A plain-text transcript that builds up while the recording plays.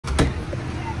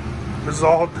This is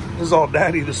all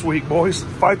daddy this week, boys.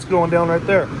 Fight's going down right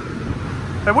there.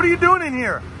 Hey, what are you doing in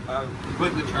here?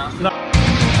 Put the trash. No.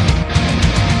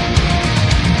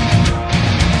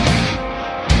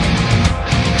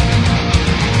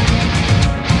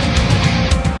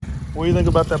 What do you think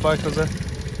about that bike, Jose?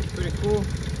 Pretty cool.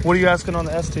 What are you asking on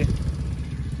the ST?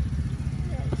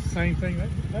 Same thing.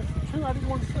 That's true. I didn't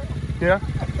want to say. Yeah?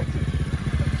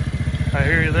 I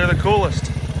hear you. They're the coolest.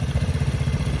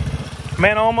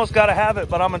 Man, I almost got to have it,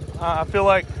 but I feel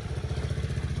like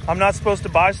I'm not supposed to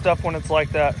buy stuff when it's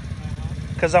like that.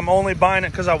 Because I'm only buying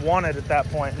it because I want it at that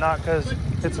point, not because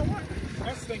it's... That's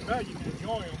the thing about it. You can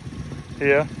enjoy them.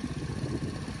 Yeah.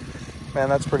 Man,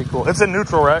 that's pretty cool. It's in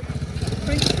neutral, right? I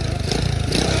think so.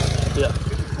 Yeah.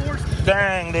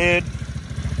 Dang, dude.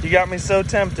 You got me so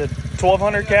tempted.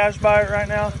 1,200 cash buy it right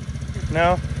now?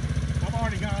 No? I've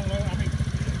already got a load.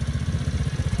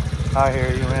 I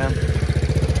hear you, man.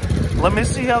 Let me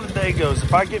see how the day goes.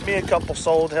 If I get me a couple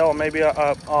sold, hell, maybe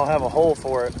I'll have a hole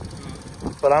for it.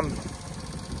 But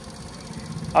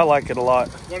I like it a lot.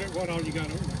 What all you got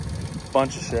over?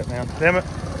 Bunch of shit, man. Damn it.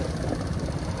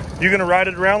 You gonna ride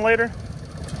it around later?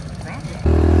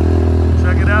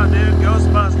 Check it out, dude.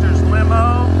 Ghostbusters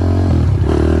limo.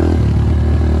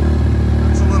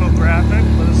 It's a little graphic,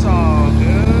 but it's all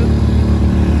good.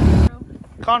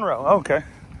 Conroe. Okay.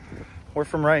 We're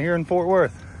from right here in Fort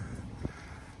Worth.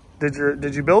 Did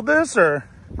you build this, or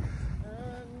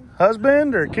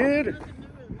husband or kid? Or?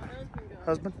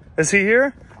 Husband. Is he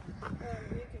here?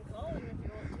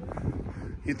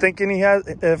 You thinking he has?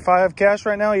 If I have cash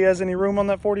right now, he has any room on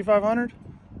that 4,500?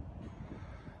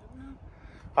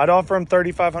 I'd offer him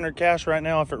 3,500 cash right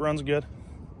now if it runs good.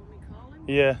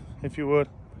 Yeah, if you would.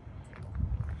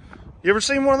 You ever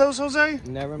seen one of those, Jose?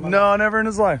 Never in my No, life. never in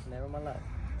his life. Never in my life.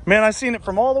 Man, I seen it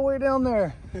from all the way down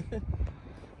there.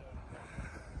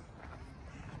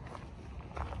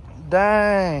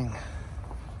 Dang.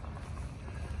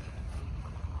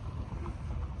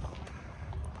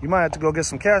 You might have to go get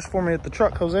some cash for me at the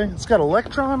truck, Jose. It's got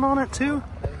Electron on it too.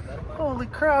 Holy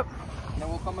crap. Then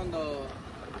we'll come in the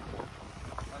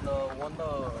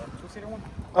two-seater one?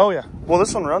 Oh yeah. Well,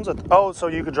 this one runs it. Oh, so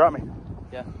you could drop me.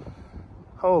 Yeah.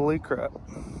 Holy crap.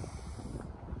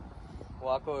 Well,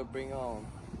 I'll go bring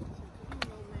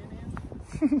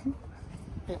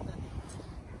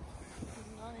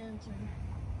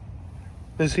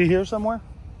Is he here somewhere?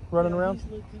 Running around?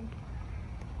 He's looking.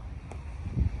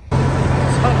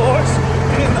 So boys,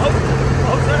 me and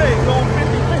Jose going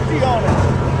 50-50 on it.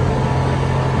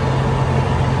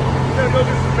 We gotta go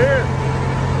get some beer.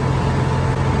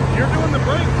 You're doing the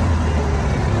brake.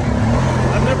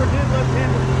 I never did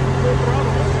left-handed full throttle.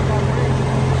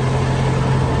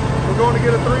 We're going to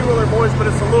get a three-wheeler, boys, but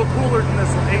it's a little cooler than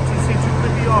this one, ATC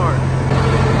 250R.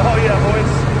 Oh yeah, boys.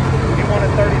 You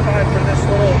wanted 35 for this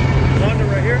little Honda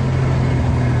right here?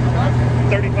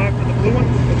 35 for the blue one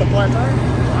with the flat tire?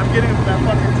 I'm getting that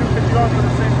fucking 250R for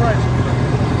the same price.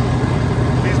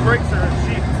 These brakes are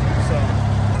cheap, so.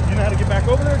 You know how to get back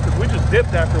over there? Because we just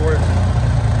dipped afterwards.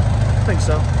 I think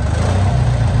so.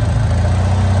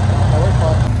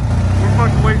 We're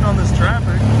fucking waiting on this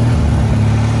traffic.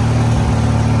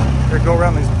 Here, go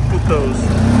around these putos.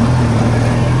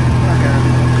 Okay.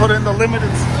 Put in the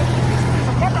limited.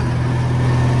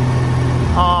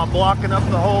 Blocking up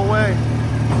the whole way.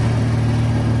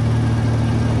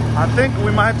 I think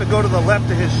we might have to go to the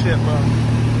left of his shit, bro.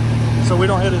 So we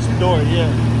don't hit his door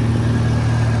yet.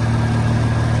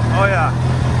 Oh yeah.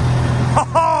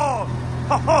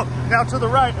 Oh, now to the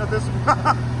right of this.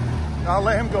 I'll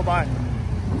let him go by.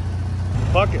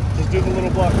 Fuck it. Just do the little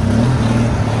block.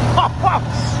 Oh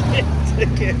shit. To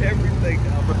get everything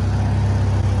down, bro.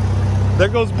 There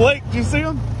goes Blake. Do you see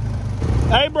him?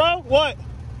 Hey, bro. What?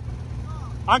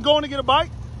 I'm going to get a bike.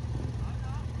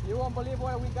 You won't believe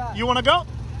what we got. You want to go?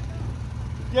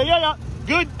 Yeah.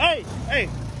 Good. Hey.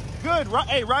 Good.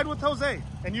 Hey, ride with Jose.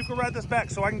 And you can ride this back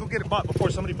so I can go get it bought before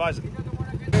somebody buys it.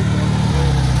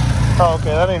 Oh,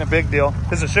 okay. That ain't a big deal.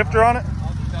 Is a shifter on it?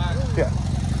 I'll be back. Yeah.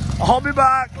 I'll be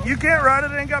back. You can't ride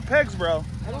it. It ain't got pegs, bro.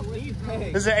 I don't need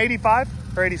pegs. Is it 85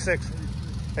 or 86?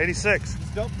 86.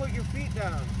 Just don't put your feet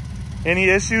down. Any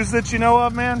issues that you know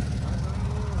of, man?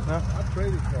 No? I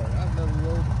traded for it. I've never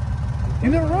rode it. You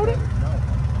never rode it? No.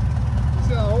 You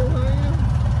see how old I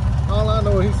am? All I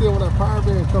know is he said when that power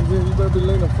band comes in, you better be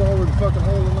leaning forward and fucking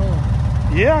holding on.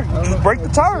 Yeah, just break the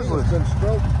tires loose. It's been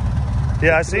stroked.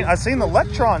 Yeah, I seen the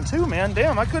Electron too, man.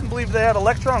 Damn, I couldn't believe they had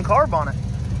Electron carb on it.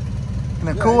 And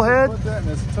a cool head. Put that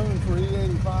and it's tuned for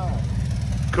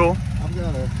E85. Cool. I've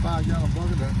got a 5-gallon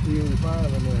bucket of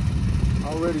E85 in there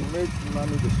already mixed, and I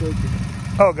need to shake it.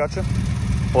 Oh, gotcha.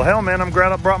 Well, hell, man, I'm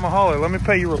glad I brought my hauler. Let me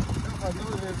pay you real. I knew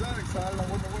they was that excited. I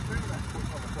wouldn't have went there that quick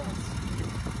on the price.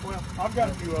 Well, I've got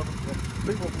a few of them.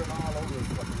 People have been all over this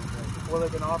fucking thing. Well,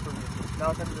 they've been offering me.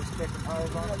 Now I can just kick them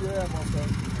tires on. Yeah, most of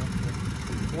them.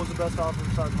 What was the best offer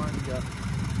besides mine you got?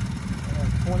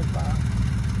 25.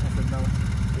 I said no.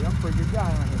 Yeah, I'm a pretty good guy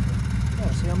on here.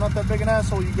 Yeah, see, I'm not that big an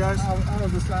asshole, you guys. I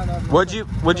was just trying to have What'd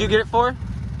you get it for?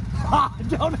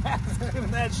 Don't ask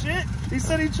him that shit. He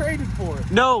said he traded for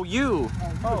it. No, you.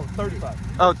 Oh, 35.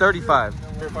 Oh, 35.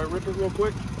 If I rip it real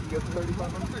quick, you get the 35. I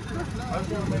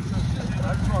just want to make sure.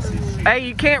 I just want to see sheep. Hey,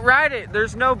 you can't ride it.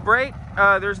 There's no brake.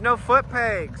 There's no foot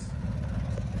pegs.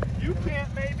 You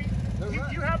can't, maybe.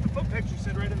 You have the foot pegs you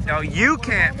said right inside. No, you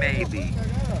can't, maybe.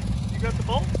 You got the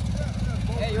bolts?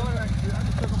 Hey, you want to? I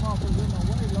just took them off and went my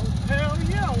way low. Hell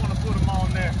yeah, I want to put them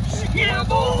on there. Yeah,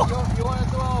 boy. You want to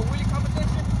do a wheelie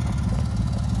competition?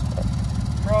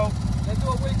 Bro, Let's do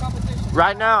a wheelie competition.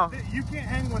 Right now. you can't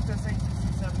hang with this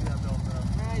HTC 70 I built, bro.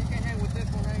 Nah, you can't hang with this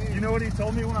one right here. You know what he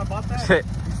told me when I bought that?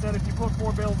 He said if you put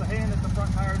 4 bales of hay in it, the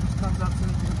front tire just comes up as soon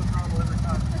as you hit the throttle every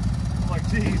time. I'm like,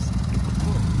 geez.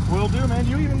 Will do, man.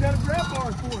 You even got a grab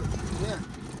bar for it. Yeah.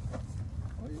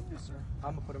 Yes, sir.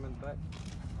 I'm going to put them in the back.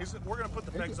 He said, we're going to put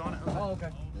the pegs on it. Oh, okay.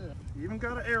 You even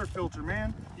got an air filter,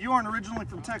 man. You aren't originally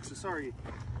from Texas, are you?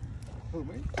 Who,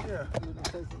 me? Yeah. You've been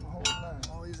tasting the whole line.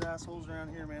 All these assholes around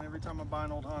here, man. Every time I buy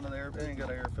an old Honda, they ain't got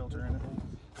an air filter in it.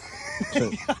 I'm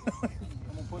going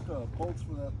to put the bolts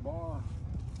for that bar.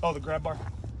 Oh, the grab bar.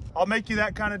 I'll make you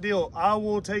that kind of deal. I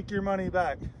will take your money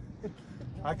back.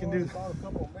 I can do that. Bought a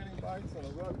couple of mini bikes and a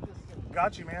rug disc.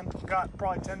 Got you, man. Got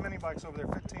probably 10 mini bikes over there,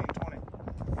 15, 20.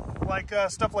 Like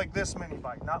stuff like this mini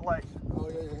bike, not like Oh,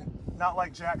 yeah. not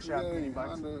like jack shaft mini Yeah,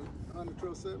 bikes. on the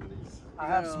Trail 70s. I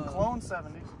have some clone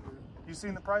 70s. You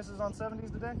seen the prices on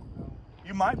 70s today?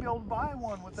 You might be able to buy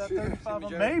one with that 35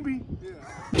 on, maybe. Yeah.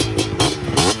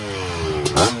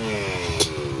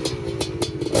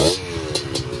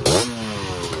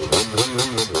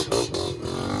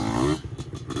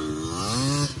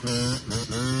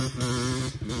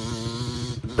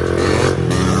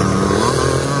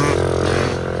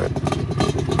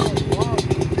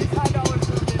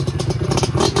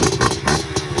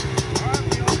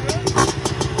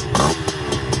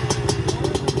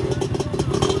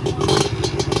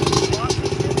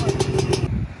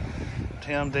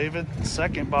 David,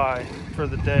 second buy for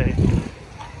the day.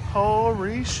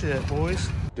 Holy shit, boys.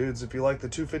 Dudes, if you like the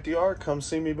 250R, come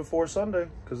see me before Sunday,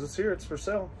 because it's here, it's for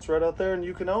sale. It's right out there and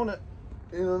you can own it.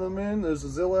 You know what I mean? There's a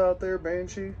Zilla out there,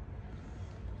 Banshee,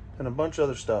 and a bunch of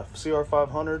other stuff.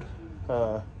 CR500.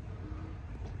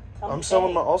 I'll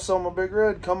sell my Big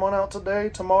Red. Come on out today,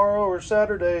 tomorrow, or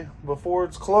Saturday before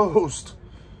it's closed.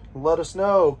 Let us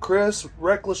know. Chris,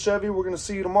 Reckless Chevy, we're going to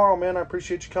see you tomorrow, man. I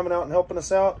appreciate you coming out and helping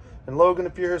us out. And Logan,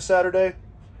 if you're here Saturday,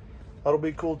 that'll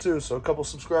be cool too. So a couple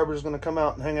subscribers are going to come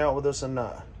out and hang out with us, and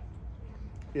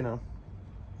you know,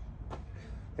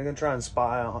 they're going to try and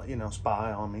spy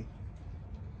on me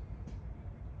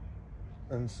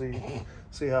and see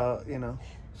how,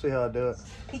 see how I do it.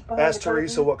 Ask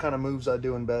Teresa what kind of moves I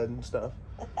do in bed and stuff.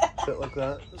 Shit like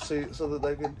that. See, so that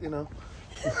they could,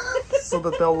 so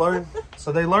that they'll learn,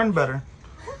 so they learn better.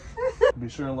 Be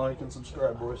sure and like and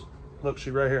subscribe, boys. Look, she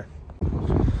right here.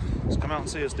 Just come out and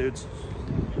see us, dudes.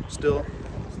 Still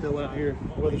out here.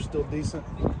 Weather's still decent.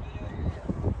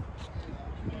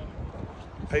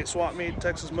 Pate Swap Meet,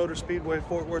 Texas Motor Speedway,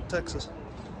 Fort Worth, Texas.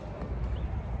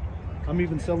 I'm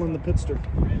even selling the pitster.